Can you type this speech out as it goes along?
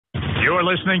You're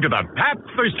listening to the Pat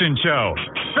Thurston Show.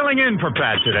 Filling in for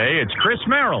Pat today, it's Chris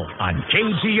Merrill on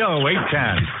KGO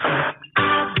 810.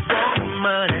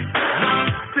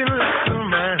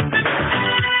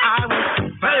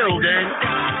 Hey, gang.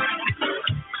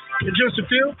 In just a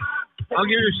few, I'll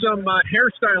give you some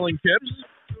hairstyling tips,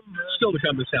 still to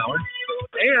come this hour.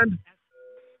 And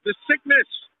the sickness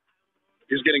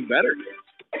is getting better,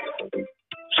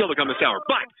 still to come this hour.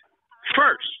 But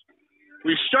first,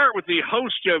 we start with the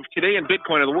host of Today in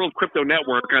Bitcoin of the World Crypto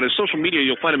Network. On his social media,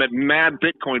 you'll find him at Mad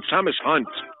Bitcoin. Thomas Hunt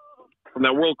from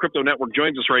that World Crypto Network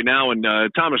joins us right now. And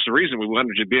Thomas, the reason we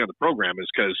wanted you to be on the program is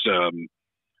because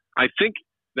I think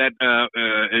that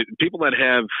people that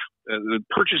have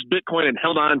purchased Bitcoin and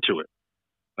held on to it,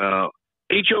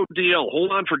 HODL,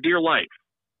 hold on for dear life,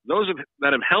 those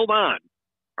that have held on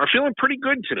are feeling pretty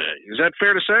good today. Is that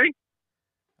fair to say?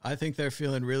 I think they're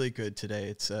feeling really good today.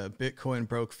 It's Bitcoin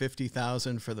broke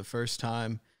 50,000 for the first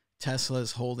time.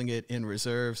 Tesla's holding it in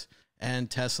reserves, and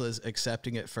Tesla's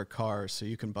accepting it for cars, so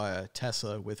you can buy a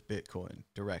Tesla with Bitcoin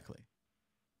directly.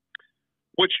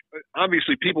 Which,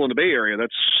 obviously, people in the Bay Area,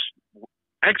 that's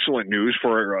excellent news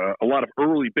for a lot of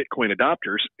early Bitcoin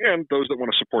adopters and those that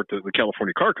want to support the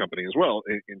California car company as well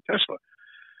in Tesla.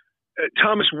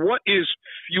 Thomas, what is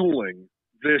fueling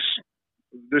this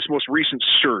most recent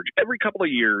surge? Every couple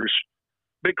of years,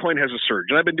 Bitcoin has a surge.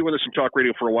 And I've been doing this in talk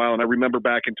radio for a while, and I remember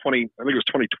back in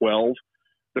 2012,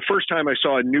 the first time I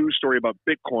saw a news story about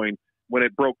Bitcoin when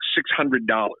it broke $600.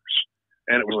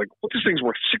 And it was like, what, this thing's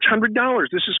worth $600?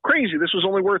 This is crazy. This was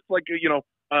only worth like,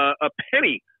 a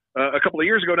penny a couple of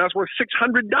years ago. Now it's worth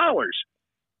 $600.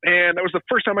 And that was the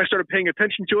first time I started paying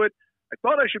attention to it. I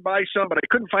thought I should buy some, but I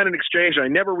couldn't find an exchange. I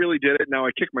never really did it. Now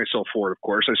I kick myself for it, of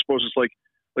course. I suppose it's like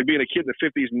being a kid in the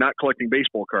 50s and not collecting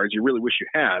baseball cards. You really wish you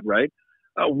had, right?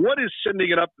 What is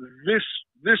sending it up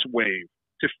this wave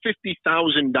to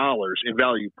 $50,000 in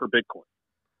value per Bitcoin?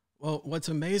 Well, what's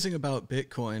amazing about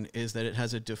Bitcoin is that it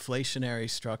has a deflationary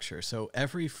structure. So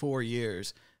every 4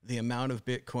 years, the amount of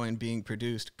Bitcoin being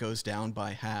produced goes down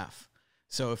by half.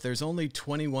 So if there's only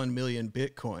 21 million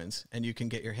Bitcoins and you can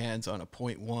get your hands on a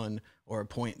 0.1 or a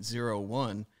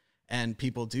 0.01 and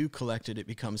people do collect it, it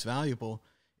becomes valuable.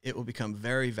 It will become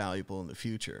very valuable in the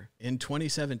future. In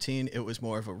 2017, it was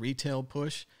more of a retail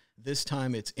push. This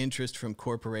time it's interest from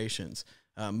corporations.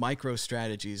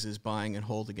 MicroStrategies is buying and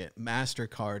holding it.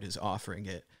 MasterCard is offering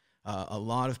it. A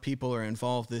lot of people are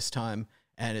involved this time,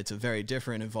 and it's a very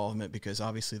different involvement because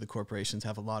obviously the corporations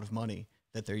have a lot of money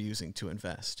that they're using to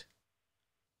invest.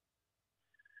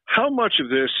 How much of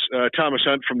this, Thomas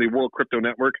Hunt from the World Crypto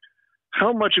Network,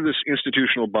 how much of this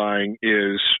institutional buying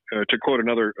is, to quote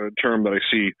another term that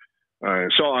I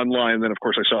saw online, and then of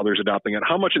course I saw others adopting it,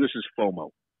 how much of this is FOMO?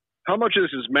 How much of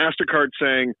this is MasterCard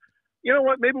saying, you know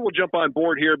what, maybe we'll jump on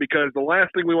board here because the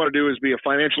last thing we want to do is be a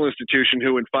financial institution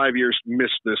who in 5 years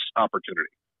missed this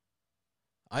opportunity?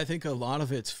 I think a lot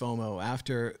of it's FOMO.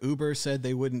 After Uber said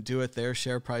they wouldn't do it, their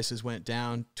share prices went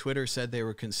down. Twitter said they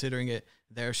were considering it,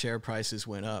 their share prices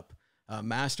went up.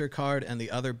 MasterCard and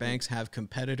the other banks have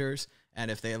competitors,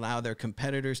 and if they allow their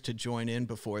competitors to join in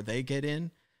before they get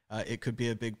in, it could be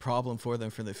a big problem for them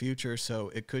for the future. So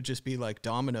it could just be like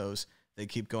dominoes. They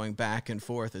keep going back and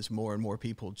forth as more and more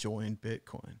people join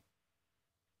Bitcoin.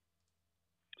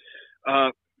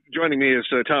 Joining me is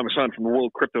Thomas Hunt from the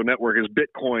World Crypto Network. As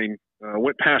Bitcoin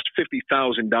went past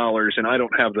 $50,000, and I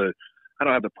don't have the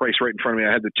price right in front of me.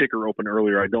 I had the ticker open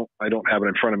earlier. I don't have it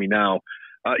in front of me now.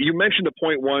 You mentioned the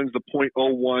 0.1s, the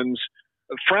 0.01s.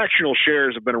 Fractional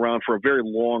shares have been around for a very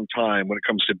long time when it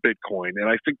comes to Bitcoin, and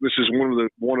I think this is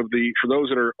one of the for those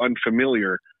that are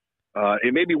unfamiliar.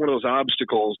 It may be one of those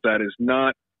obstacles that is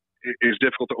not as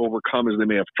difficult to overcome as they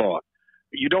may have thought.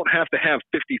 You don't have to have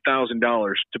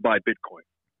 $50,000 to buy Bitcoin,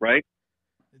 right?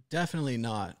 Definitely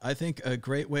not. I think a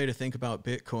great way to think about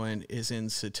Bitcoin is in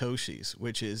Satoshis,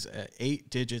 which is 8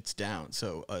 digits down.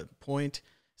 So a point,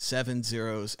 7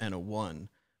 zeros, and a 1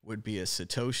 would be a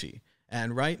Satoshi.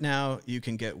 And right now you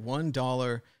can get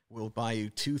 $1 will buy you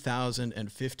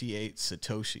 2,058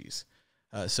 Satoshis.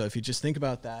 So if you just think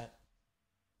about that,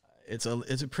 it's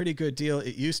a pretty good deal.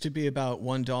 It used to be about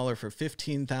 $1 for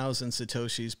 15,000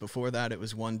 Satoshis. Before that, it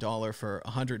was $1 for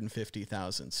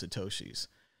 150,000 Satoshis.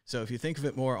 So if you think of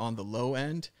it more on the low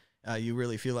end, you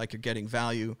really feel like you're getting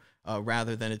value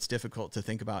rather than it's difficult to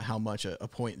think about how much a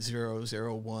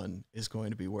 0.001 is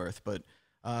going to be worth. But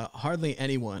hardly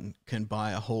anyone can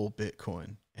buy a whole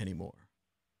Bitcoin anymore.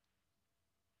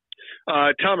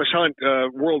 Thomas Hunt,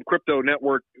 World Crypto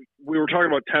Network. We were talking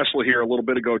about Tesla here a little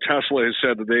bit ago. Tesla has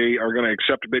said that they are going to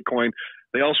accept Bitcoin.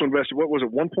 They also invested, what was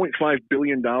it, $1.5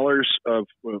 billion of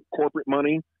corporate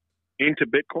money into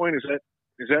Bitcoin? Is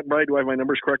Is that right? Do I have my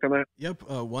numbers correct on that? Yep,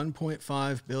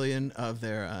 1.5 billion of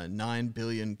their 9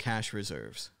 billion cash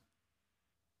reserves.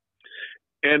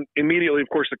 And immediately, of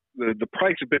course, the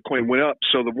price of Bitcoin went up.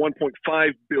 So the 1.5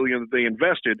 billion that they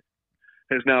invested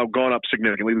has now gone up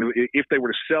significantly. If they were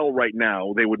to sell right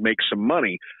now, they would make some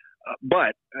money.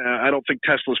 But I don't think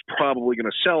Tesla's probably going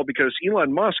to sell because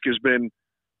Elon Musk he's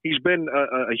been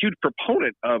a huge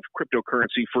proponent of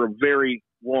cryptocurrency for a very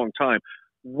long time.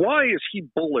 Why is he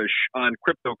bullish on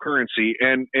cryptocurrency?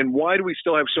 And why do we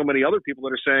still have so many other people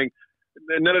that are saying,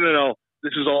 no,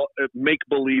 this is all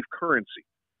make-believe currency?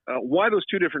 Why those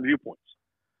two different viewpoints?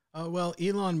 Well,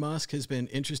 Elon Musk has been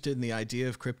interested in the idea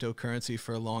of cryptocurrency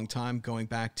for a long time, going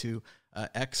back to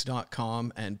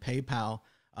X.com and PayPal.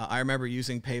 I remember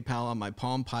using PayPal on my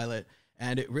Palm Pilot,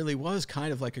 and it really was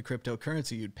kind of like a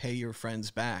cryptocurrency. You'd pay your friends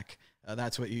back.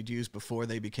 That's what you'd use before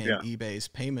they became eBay's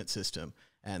payment system,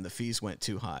 and the fees went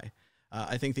too high.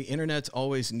 I think the internet's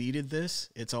always needed this.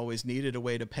 It's always needed a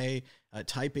way to pay.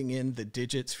 Typing in the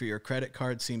digits for your credit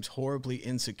card seems horribly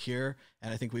insecure,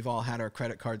 and I think we've all had our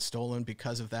credit card stolen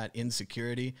because of that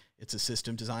insecurity. It's a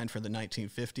system designed for the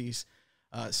 1950s.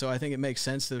 So I think it makes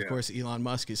sense that, of course, Elon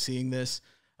Musk is seeing this.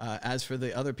 As for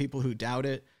the other people who doubt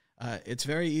it, it's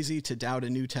very easy to doubt a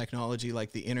new technology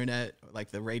like the internet,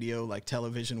 like the radio, like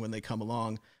television when they come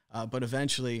along. But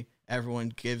eventually,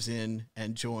 everyone gives in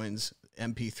and joins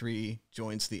MP3,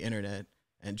 joins the internet,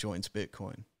 and joins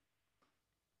Bitcoin.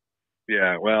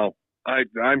 Yeah, well,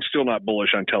 I'm still not bullish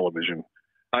on television.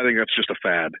 I think that's just a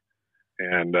fad.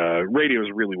 And radio is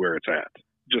really where it's at.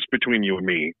 Just between you and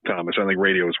me, Thomas, I think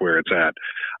radio is where it's at.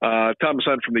 Thomas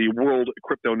Hunt from the World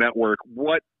Crypto Network,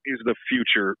 what is the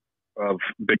future of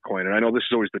Bitcoin? And I know this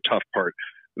is always the tough part.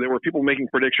 There were people making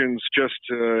predictions just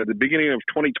the beginning of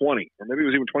 2020, or maybe it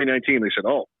was even 2019. They said,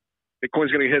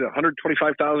 Bitcoin's going to hit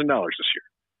 $125,000 this year.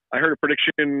 I heard a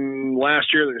prediction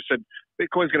last year that said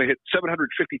Bitcoin's going to hit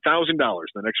 $750,000 in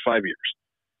the next 5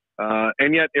 years.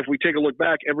 And yet, if we take a look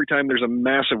back, every time there's a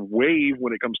massive wave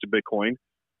when it comes to Bitcoin,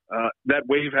 that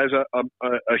wave has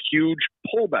a huge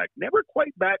pullback. Never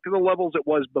quite back to the levels it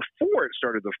was before it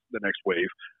started the next wave,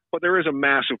 but there is a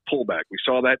massive pullback. We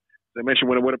saw that, as I mentioned,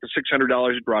 when it went up to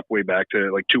 $600, it dropped way back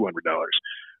to like $200.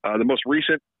 The most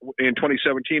recent, in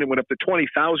 2017, it went up to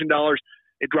 $20,000.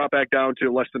 It dropped back down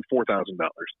to less than $4,000.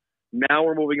 Now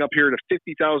we're moving up here to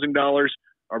 $50,000.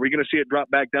 Are we going to see it drop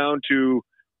back down to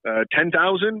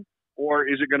 $10,000, or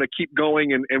is it going to keep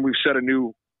going and we've set a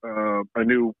new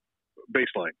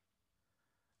baseline?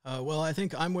 Well, I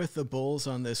think I'm with the bulls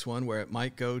on this one, where it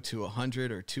might go to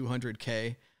 100 or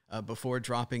 200K before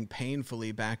dropping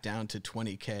painfully back down to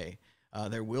 20K.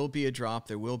 There will be a drop,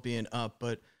 there will be an up,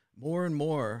 but more and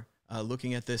more,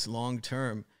 looking at this long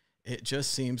term, it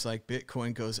just seems like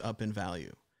Bitcoin goes up in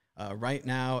value. Right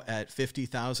now at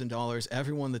 $50,000,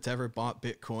 everyone that's ever bought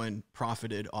Bitcoin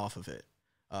profited off of it.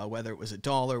 Whether it was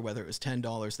 $1, whether it was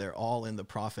 $10, they're all in the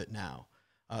profit now.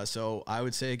 So I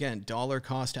would say, again, dollar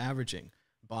cost averaging.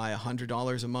 Buy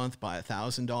 $100 a month, buy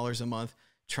 $1,000 a month.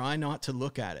 Try not to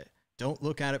look at it. Don't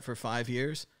look at it for 5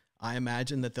 years. I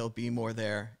imagine that there'll be more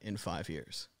there in 5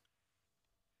 years.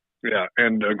 Yeah,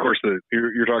 and of course,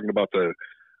 you're talking about the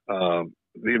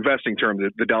investing term,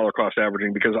 the dollar cost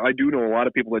averaging, because I do know a lot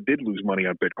of people that did lose money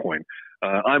on Bitcoin.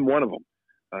 I'm one of them.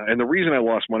 And the reason I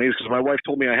lost money is because my wife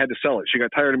told me I had to sell it. She got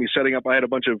tired of me setting up. I had a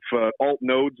bunch of alt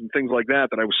nodes and things like that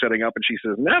I was setting up, and she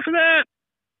says, enough of that.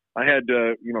 I had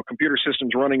computer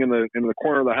systems running in the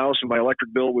corner of the house, and my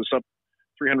electric bill was up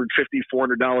 $350,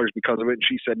 $400 because of it. And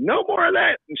she said, no more of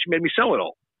that. And she made me sell it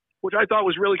all, which I thought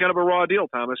was really kind of a raw deal,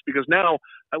 Thomas, because now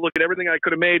I look at everything I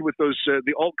could have made with those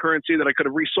the alt currency that I could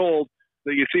have resold,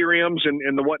 the Ethereums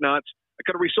and the whatnots. I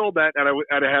could have resold that, and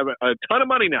I'd have a ton of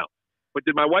money now. But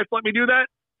did my wife let me do that,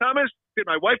 Thomas? Did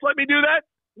my wife let me do that?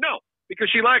 No, because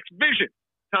she lacks vision.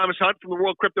 Thomas Hunt from the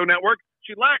World Crypto Network.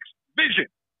 She lacks vision.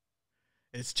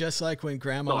 It's just like when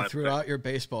Grandma threw out your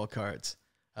baseball cards.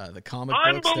 The comic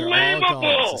books, they're all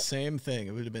gone. It's the same thing.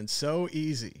 It would have been so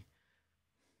easy.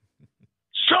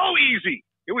 So easy.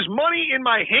 It was money in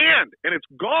my hand, and it's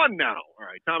gone now. All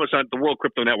right, Thomas Hunt, the World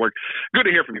Crypto Network. Good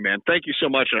to hear from you, man. Thank you so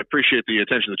much, and I appreciate the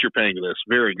attention that you're paying to this.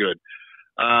 Very good.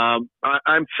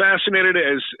 I'm fascinated,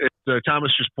 as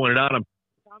Thomas just pointed out.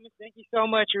 Thomas, thank you so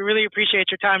much. We really appreciate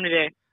your time today.